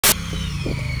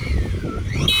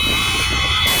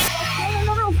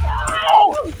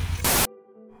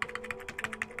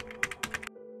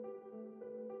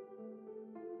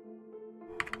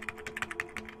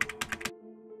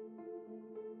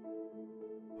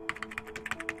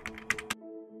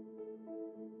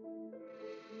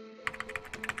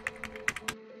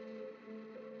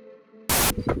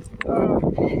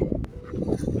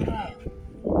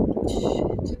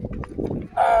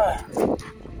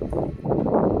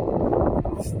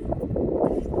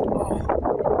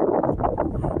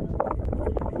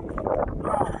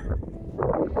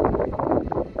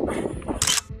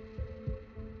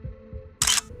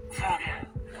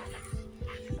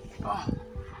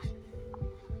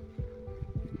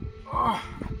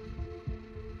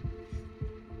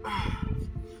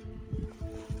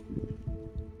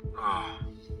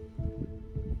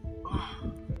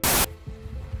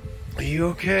Are you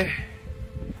okay?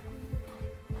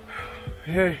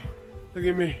 Hey, look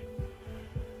at me.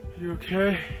 You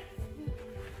okay?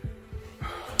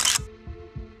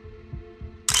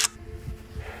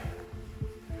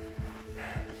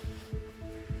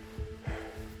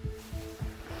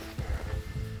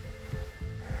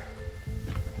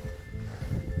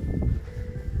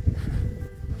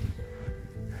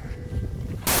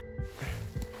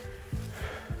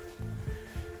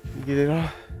 You get it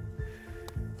off?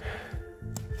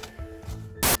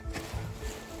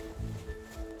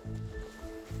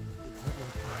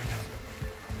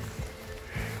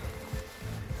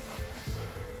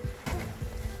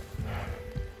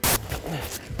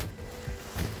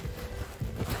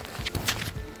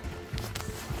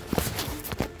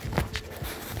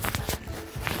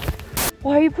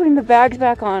 Why are you putting the bags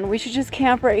back on? We should just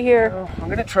camp right here. I'm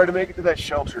gonna try to make it to that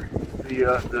shelter.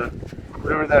 The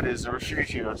whatever that is, the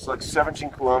refugio. It's like 17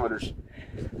 kilometers.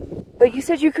 But you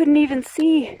said you couldn't even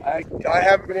see. I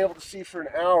haven't been able to see for an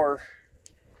hour,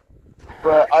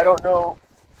 but I don't know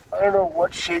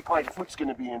what shape my foot's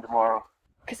gonna be in tomorrow.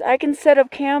 Because I can set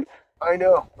up camp. I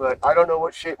know, but I don't know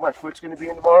what shape my foot's gonna be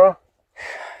in tomorrow.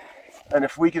 And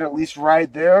if we can at least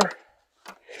ride there,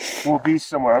 we'll be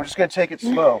somewhere. I'm just gonna take it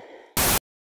slow.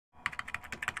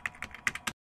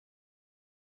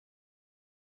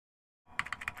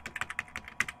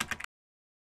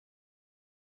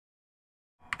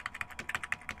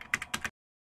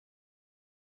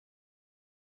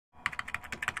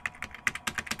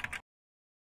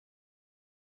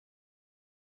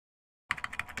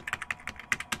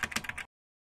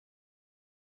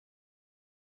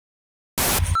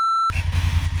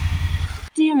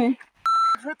 Damn it.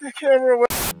 Put the camera away.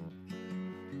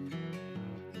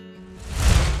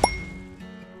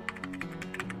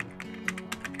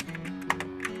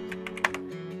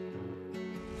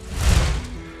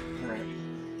 Alright.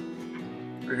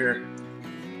 We're here.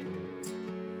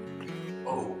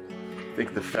 Oh. I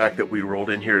think the fact that we rolled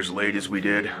in here as late as we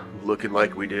did, looking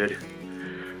like we did,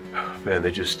 man,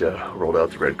 they just rolled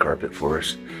out the red carpet for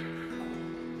us.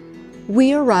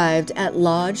 We arrived at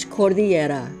Laguna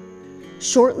Colorada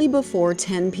shortly before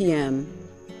 10 p.m.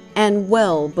 and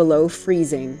well below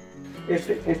freezing.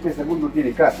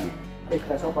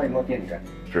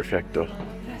 Perfecto.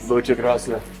 Muchas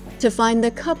gracias. To find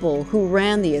the couple who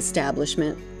ran the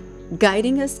establishment,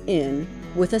 guiding us in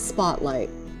with a spotlight.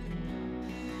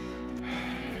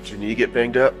 Did your knee get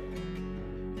banged up?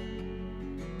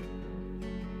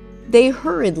 They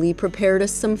hurriedly prepared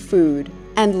us some food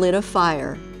and lit a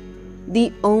fire,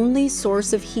 the only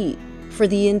source of heat for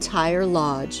the entire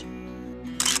lodge.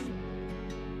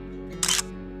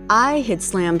 I had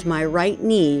slammed my right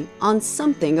knee on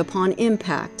something upon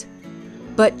impact,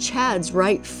 but Chad's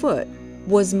right foot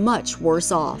was much worse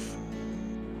off.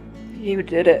 You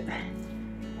did it.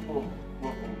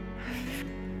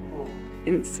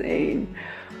 Insane.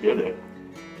 Did it?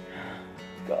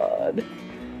 God.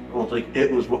 I don't think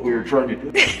it was what we were trying to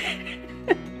do.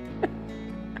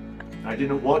 I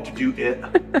didn't want to do it.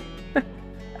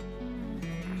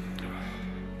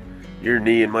 Your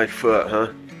knee and my foot,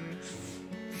 huh?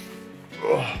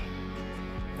 Oh.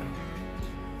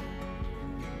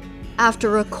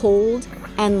 After a cold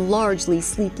and largely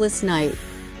sleepless night,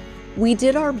 we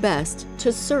did our best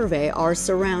to survey our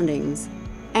surroundings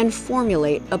and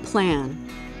formulate a plan.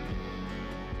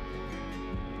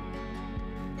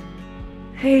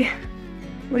 Hey,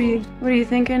 what are you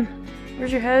thinking?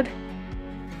 Where's your head?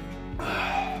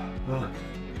 Well,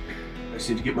 I just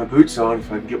need to get my boots on.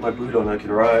 If I can get my boot on, I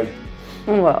can ride.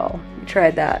 Well, you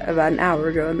tried that about an hour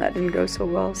ago and that didn't go so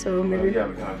well, so maybe... Yeah,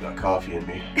 but I've got coffee in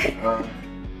me. I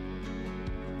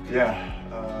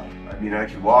mean, I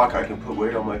can walk, I can put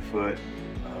weight on my foot.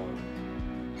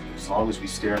 As long as we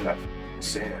stare in that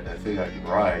sand, I think I can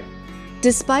ride.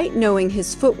 Despite knowing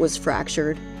his foot was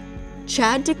fractured,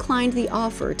 Chad declined the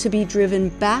offer to be driven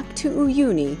back to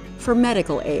Uyuni for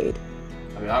medical aid.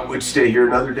 I mean, I would stay here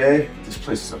another day. This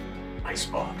place is an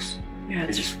icebox. Yeah,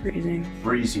 it's just freezing.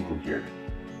 Freezing in here.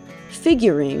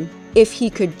 Figuring if he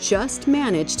could just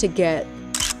manage to get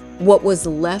what was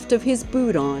left of his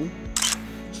boot on,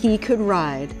 he could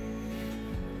ride.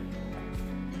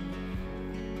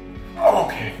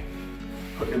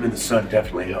 them in the sun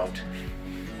definitely helped.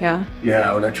 Yeah.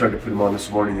 Yeah, when I tried to put them on this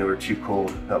morning, they were too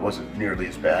cold. That wasn't nearly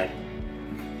as bad.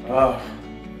 Yeah.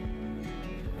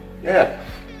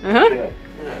 Uh-huh.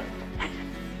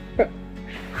 Yeah.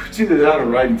 It's either that or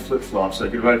riding flip-flops. I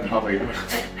could ride in Hollywood.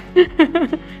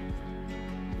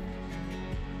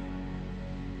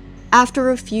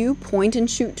 After a few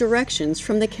point-and-shoot directions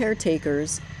from the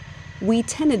caretakers, we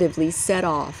tentatively set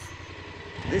off.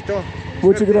 Listo.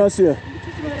 Muchas gracias.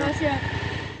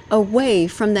 Away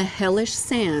from the hellish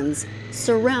sands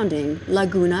surrounding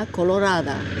Laguna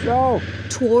Colorada, Ciao.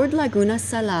 toward Laguna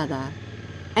Salada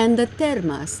and the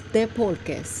termas de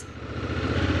Polques.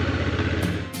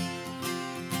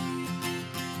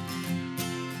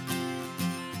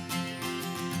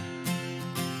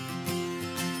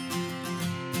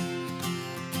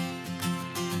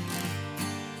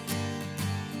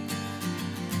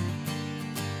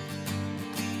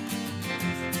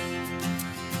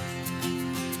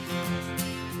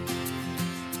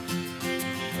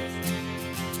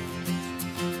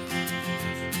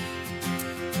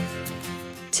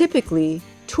 Typically,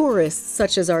 tourists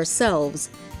such as ourselves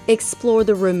explore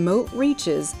the remote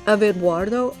reaches of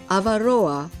Eduardo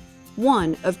Avaroa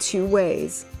one of two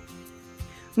ways.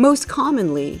 Most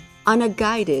commonly, on a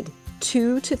guided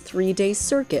 2 to 3 day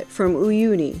circuit from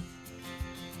Uyuni,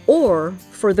 or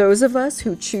for those of us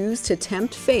who choose to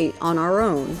tempt fate on our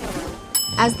own,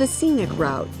 as the scenic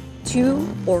route to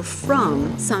or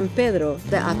from San Pedro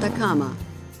de Atacama.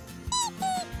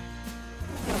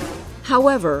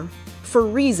 However, for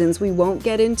reasons we won't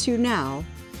get into now,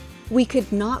 we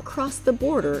could not cross the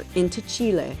border into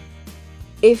Chile,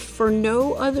 if for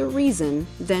no other reason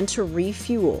than to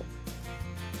refuel.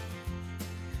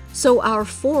 So our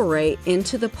foray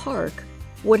into the park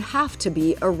would have to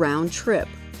be a round trip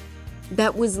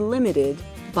that was limited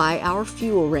by our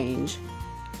fuel range,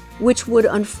 which would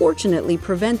unfortunately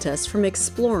prevent us from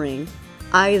exploring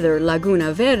either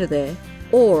Laguna Verde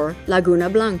or Laguna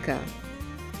Blanca,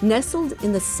 nestled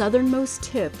in the southernmost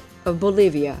tip of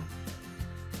Bolivia.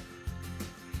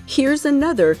 Here's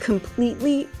another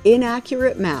completely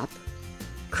inaccurate map,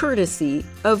 courtesy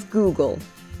of Google.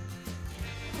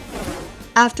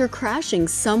 After crashing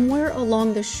somewhere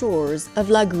along the shores of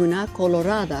Laguna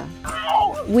Colorada,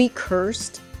 we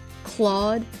cursed,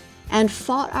 clawed, and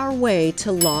fought our way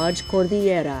to Lodge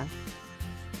Cordillera.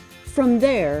 From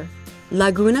there,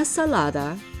 Laguna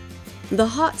Salada, the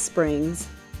hot springs,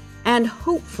 and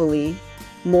hopefully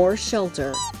more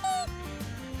shelter.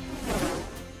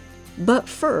 But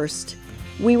first,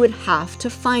 we would have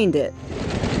to find it.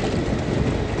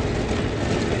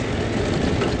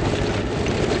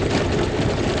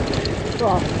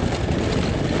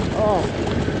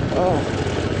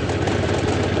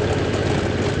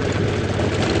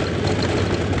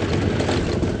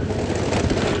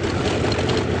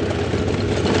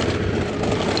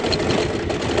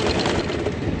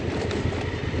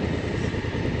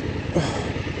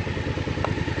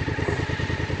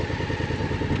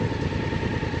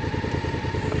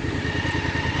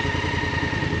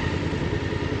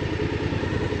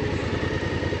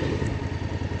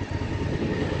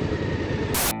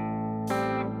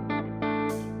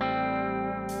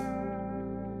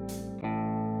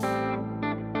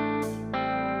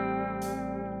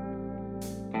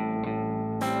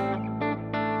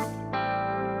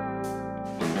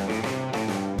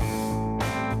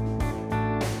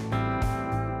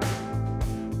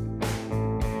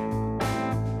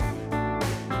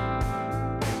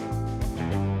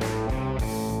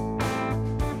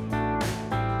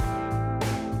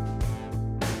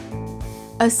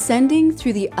 Ascending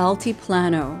through the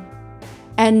Altiplano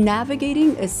and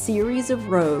navigating a series of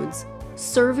roads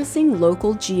servicing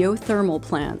local geothermal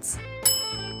plants,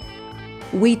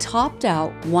 we topped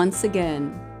out once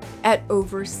again at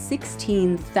over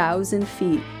 16,000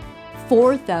 feet,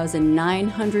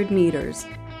 4,900 meters,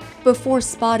 before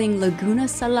spotting Laguna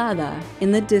Salada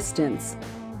in the distance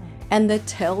and the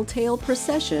telltale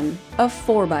procession of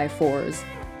 4x4s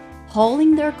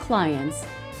hauling their clients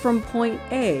from point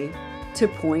A to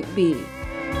point B.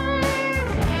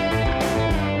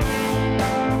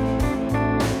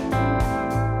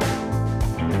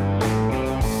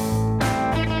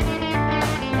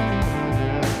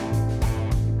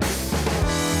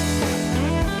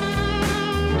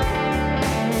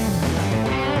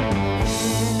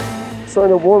 Trying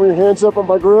to warm your hands up on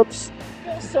my grips.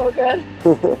 Feels so good.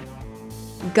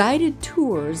 Guided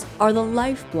tours are the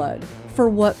lifeblood for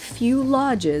what few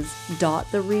lodges dot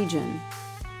the region.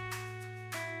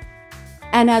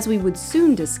 And as we would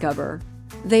soon discover,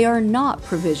 they are not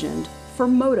provisioned for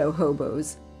moto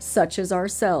hobos such as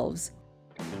ourselves.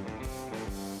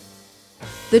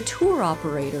 The tour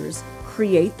operators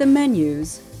create the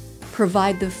menus,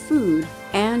 provide the food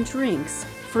and drinks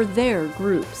for their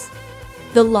groups.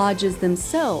 The lodges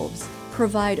themselves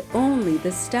provide only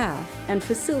the staff and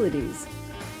facilities.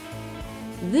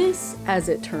 This, as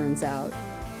it turns out,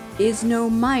 is no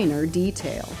minor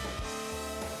detail.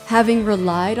 Having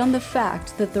relied on the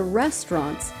fact that the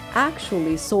restaurants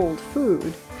actually sold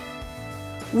food,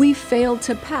 we failed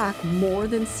to pack more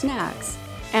than snacks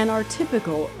and our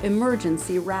typical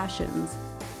emergency rations.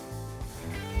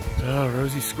 Oh,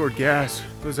 Rosie scored gas.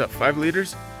 What was that, 5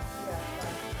 liters?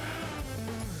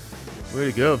 Way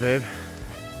to go, babe.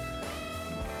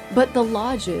 But the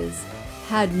lodges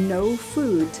had no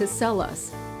food to sell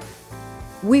us.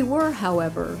 We were,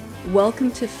 however,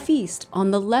 welcome to feast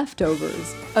on the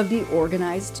leftovers of the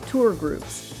organized tour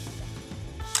groups.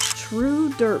 True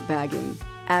dirtbagging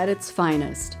at its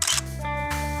finest.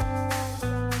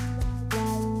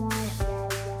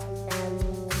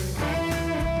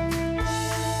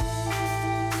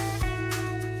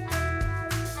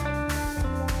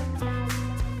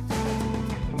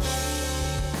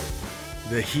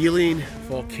 The healing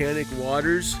volcanic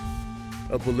waters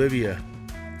of Bolivia.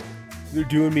 They're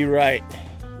doing me right.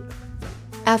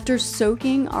 After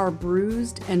soaking our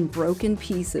bruised and broken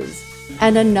pieces,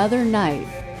 and another night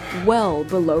well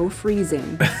below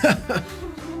freezing.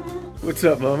 What's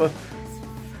up, Mama?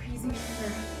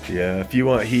 Yeah, if you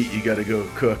want heat, you gotta go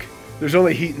cook. There's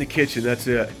only heat in the kitchen, that's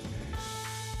it.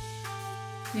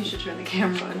 You should turn the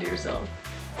camera on to yourself.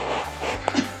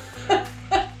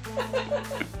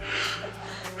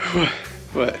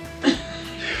 What?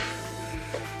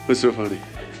 What's so funny?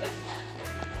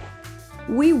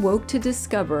 We woke to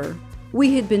discover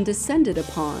we had been descended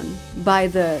upon by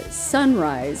the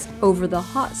sunrise over the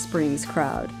hot springs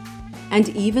crowd, and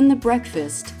even the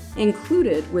breakfast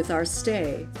included with our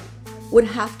stay would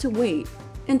have to wait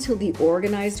until the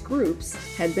organized groups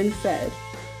had been fed.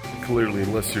 Clearly,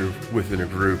 unless you're within a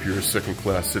group, you're a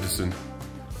second-class citizen.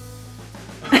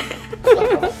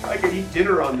 I could eat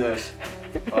dinner on this.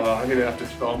 I'm gonna have to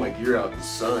throw all my gear out in the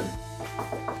sun.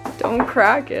 Don't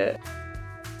crack it.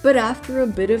 But after a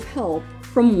bit of help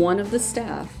from one of the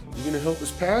staff, You gonna help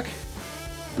us pack?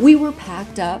 we were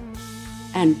packed up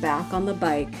and back on the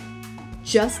bike,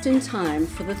 just in time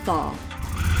for the thaw.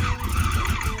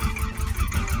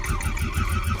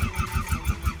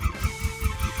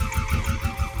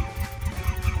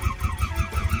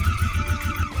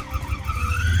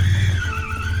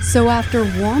 So after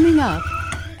warming up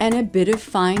and a bit of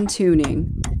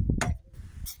fine-tuning,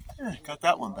 Got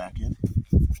that one back in.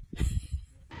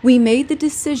 we made the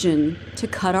decision to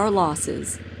cut our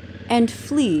losses and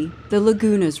flee the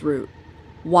Lagunas Route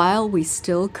while we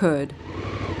still could.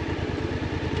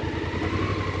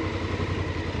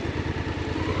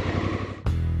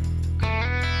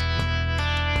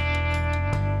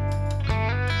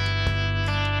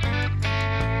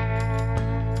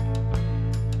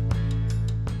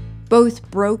 Both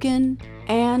broken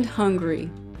and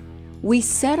hungry, we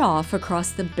set off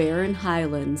across the barren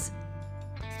highlands,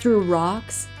 through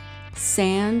rocks,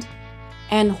 sand,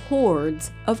 and hordes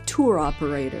of tour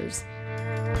operators.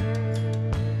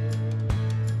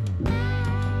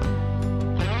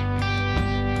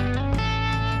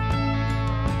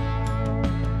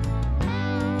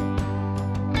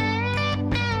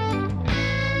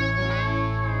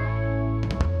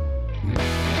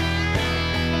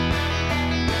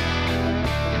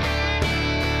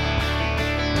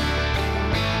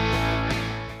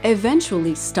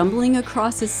 Eventually stumbling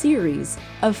across a series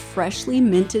of freshly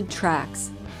minted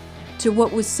tracks to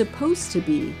what was supposed to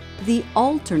be the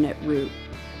alternate route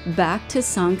back to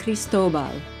San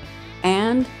Cristobal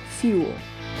and fuel.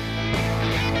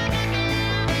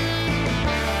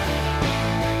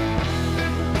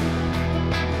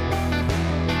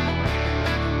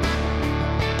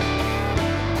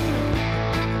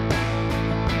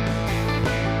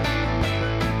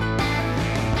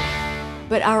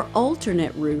 But our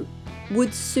alternate route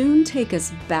would soon take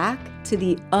us back to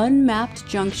the unmapped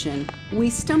junction we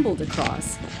stumbled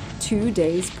across 2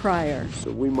 days prior.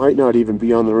 So we might not even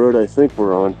be on the road I think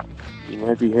we're on. We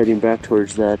might be heading back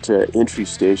towards that entry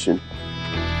station.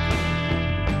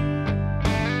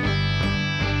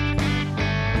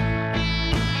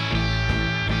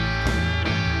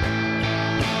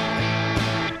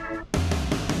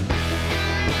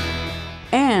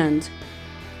 And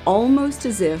almost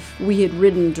as if we had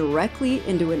ridden directly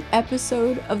into an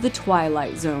episode of The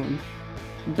Twilight Zone,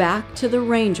 back to the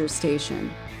ranger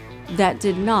station that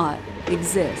did not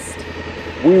exist.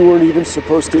 We weren't even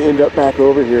supposed to end up back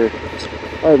over here.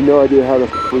 I have no idea how the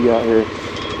f we got here.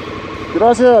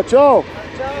 Gracias, ciao!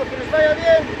 Ciao, que les vaya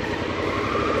bien!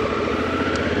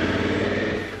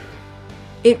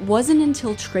 It wasn't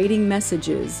until trading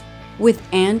messages with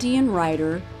Andean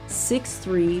Rider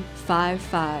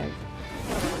 6355,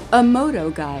 a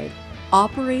moto guide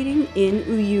operating in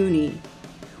Uyuni,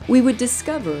 we would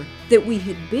discover that we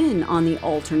had been on the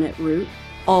alternate route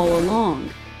all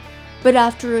along. But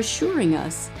after assuring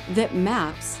us that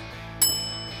maps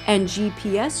and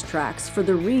GPS tracks for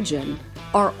the region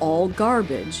are all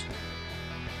garbage,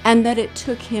 and that it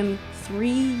took him 3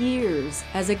 years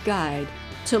as a guide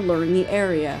to learn the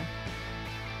area,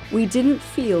 we didn't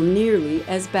feel nearly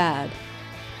as bad.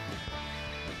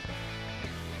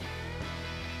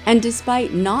 And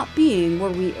despite not being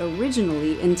where we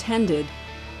originally intended,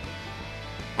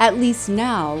 at least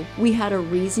now we had a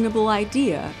reasonable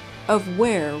idea of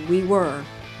where we were,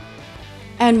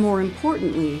 and more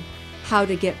importantly, how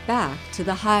to get back to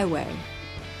the highway.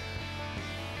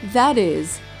 That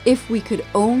is, if we could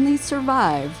only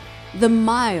survive the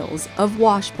miles of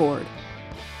washboard.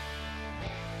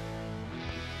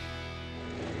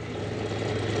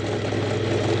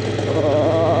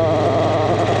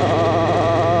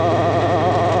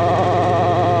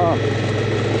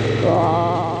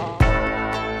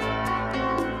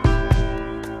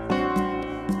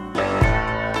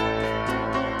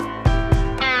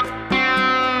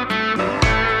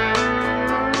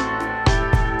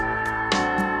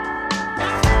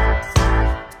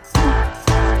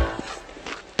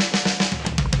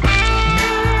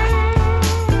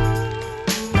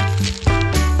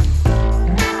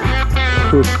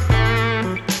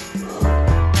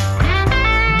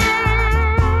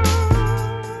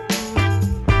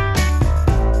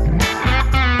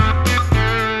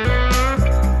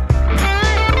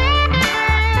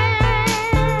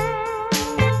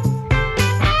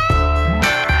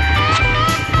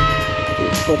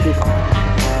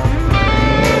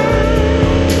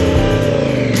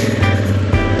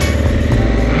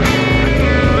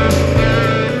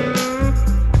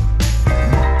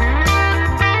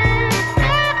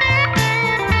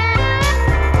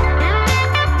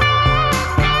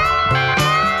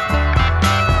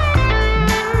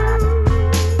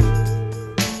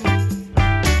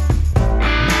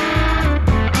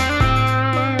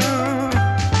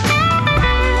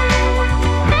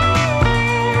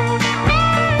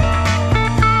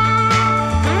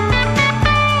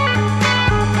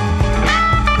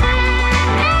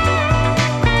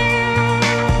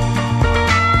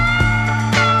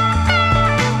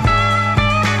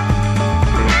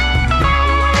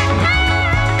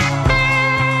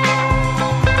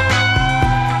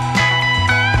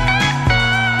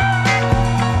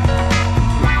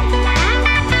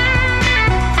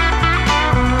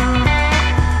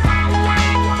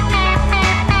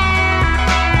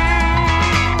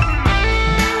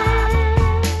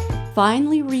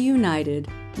 Finally reunited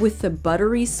with the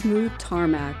buttery smooth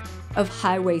tarmac of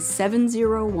Highway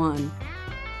 701,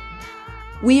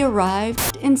 we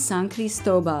arrived in San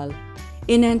Cristobal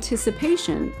in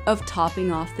anticipation of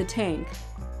topping off the tank,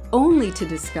 only to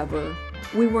discover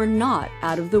we were not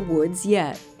out of the woods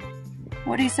yet.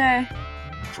 What do you say?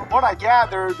 From what I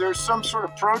gather, there's some sort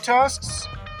of protests,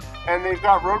 and they've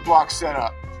got roadblocks set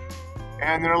up.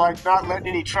 And they're like not letting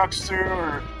any trucks through,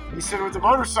 or he said with the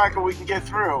motorcycle we can get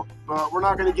through, but we're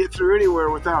not going to get through anywhere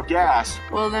without gas.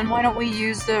 Well, then why don't we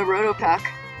use the Rotopack?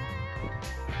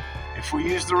 If we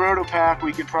use the Rotopack,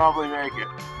 we could probably make it.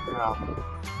 You know,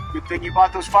 good thing you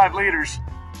bought those 5 liters.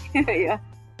 Yeah.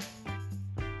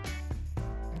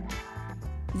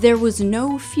 There was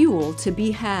no fuel to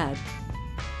be had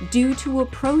due to a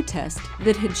protest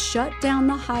that had shut down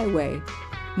the highway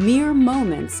mere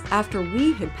moments after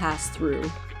we had passed through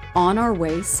on our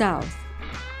way south.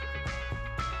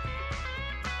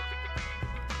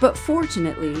 But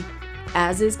fortunately,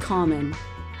 as is common,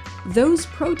 those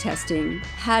protesting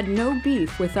had no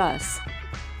beef with us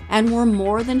and were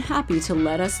more than happy to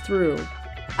let us through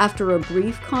after a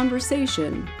brief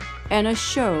conversation and a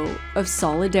show of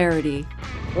solidarity.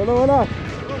 Hola, hola.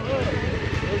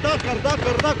 El Dakar,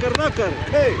 Dakar, Dakar, Dakar.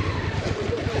 Hey.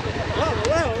 Bravo,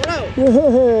 bravo, bravo.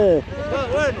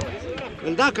 Bueno.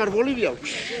 El Dakar, Bolivia.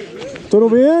 ¿Todo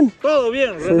bien? Todo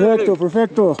bien. Perfecto,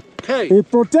 perfecto. Hey. ¿Y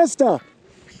protesta?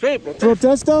 Sí, protesta.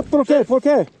 ¿Protesta? ¿Por qué? ¿Por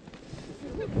qué?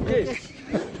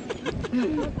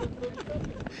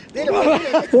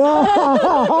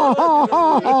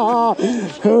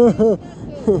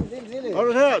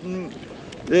 Ahora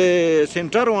se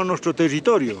entraron a nuestro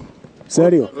territorio.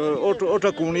 ¿Serio?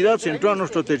 Otra comunidad se entró a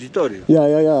nuestro territorio.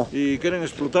 Ya. Y quieren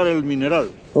explotar el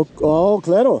mineral. Oh,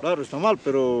 claro. Claro, está mal,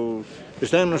 pero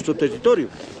está en nuestro territorio.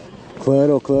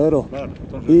 Claro. Claro,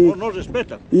 entonces no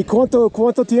respetan. ¿Y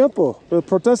cuánto tiempo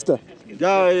protesta?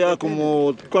 Ya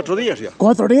como 4 días ya.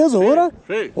 ¿4 días ahora?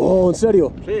 Sí. Oh, ¿en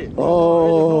serio? Sí.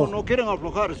 Oh. Ellos no quieren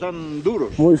aflojar, están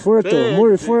duros. Muy fuerte, Sí,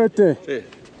 muy sí, fuerte. sí.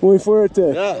 Muy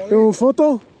fuerte. Ya. ¿Una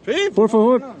foto? Sí. Por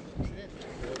favor.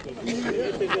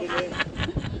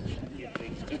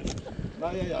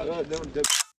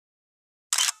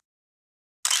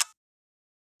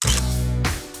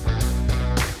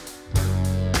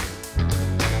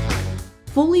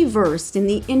 Fully versed in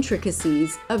the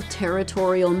intricacies of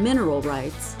territorial mineral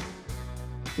rights,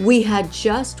 we had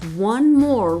just one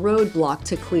more roadblock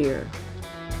to clear.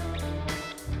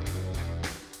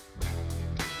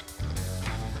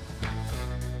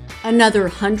 Another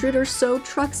 100 or so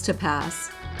trucks to pass,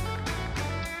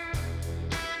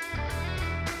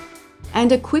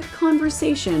 and a quick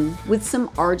conversation with some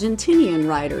Argentinian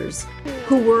riders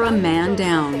who were a man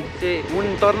down. Sí,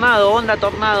 un tornado, onda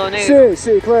tornado negro. Sí,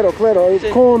 sí, claro, claro.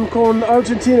 Sí. Con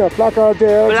Argentina, placa de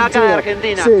Argentina. Placa de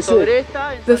Argentina. Sí, sí. Sobre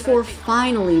esta, Before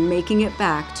finally making it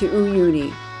back to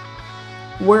Uyuni,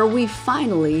 where we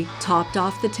finally topped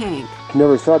off the tank.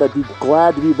 Never thought I'd be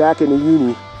glad to be back in the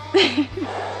uni.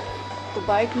 The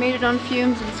bike made it on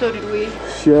fumes, and so did we.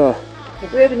 Yeah,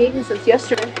 We haven't eaten since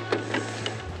yesterday.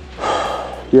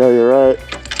 yeah, you're right.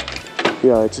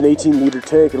 Yeah, it's an 18-liter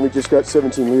tank and we just got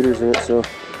 17 liters in it, so.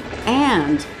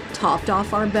 And topped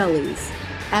off our bellies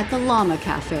at the Llama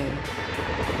Cafe.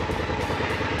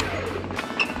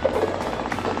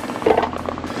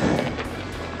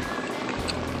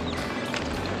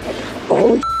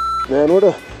 Holy man,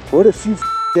 what a few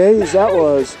days that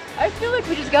was. I feel like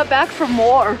we just got back from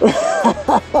war.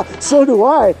 So do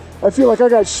I. I feel like I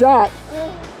got shot.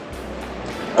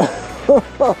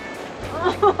 Oh,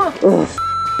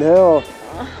 hell.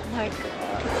 Oh my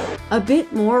God. A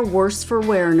bit more worse for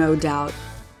wear, no doubt,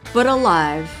 but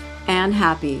alive and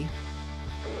happy.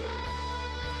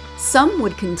 Some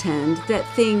would contend that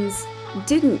things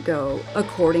didn't go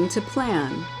according to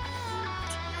plan.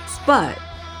 But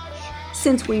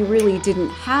since we really didn't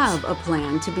have a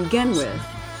plan to begin with,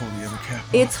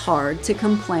 it's hard to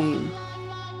complain.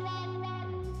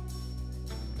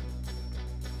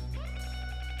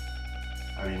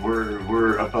 I mean,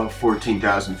 we're above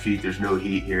 14,000 feet. There's no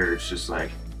heat here. It's just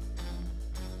like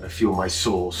I feel my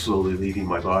soul slowly leaving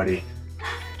my body.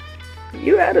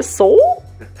 You had a soul?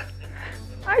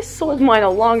 I sold mine a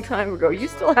long time ago. You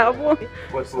still have one?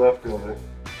 What's left of it?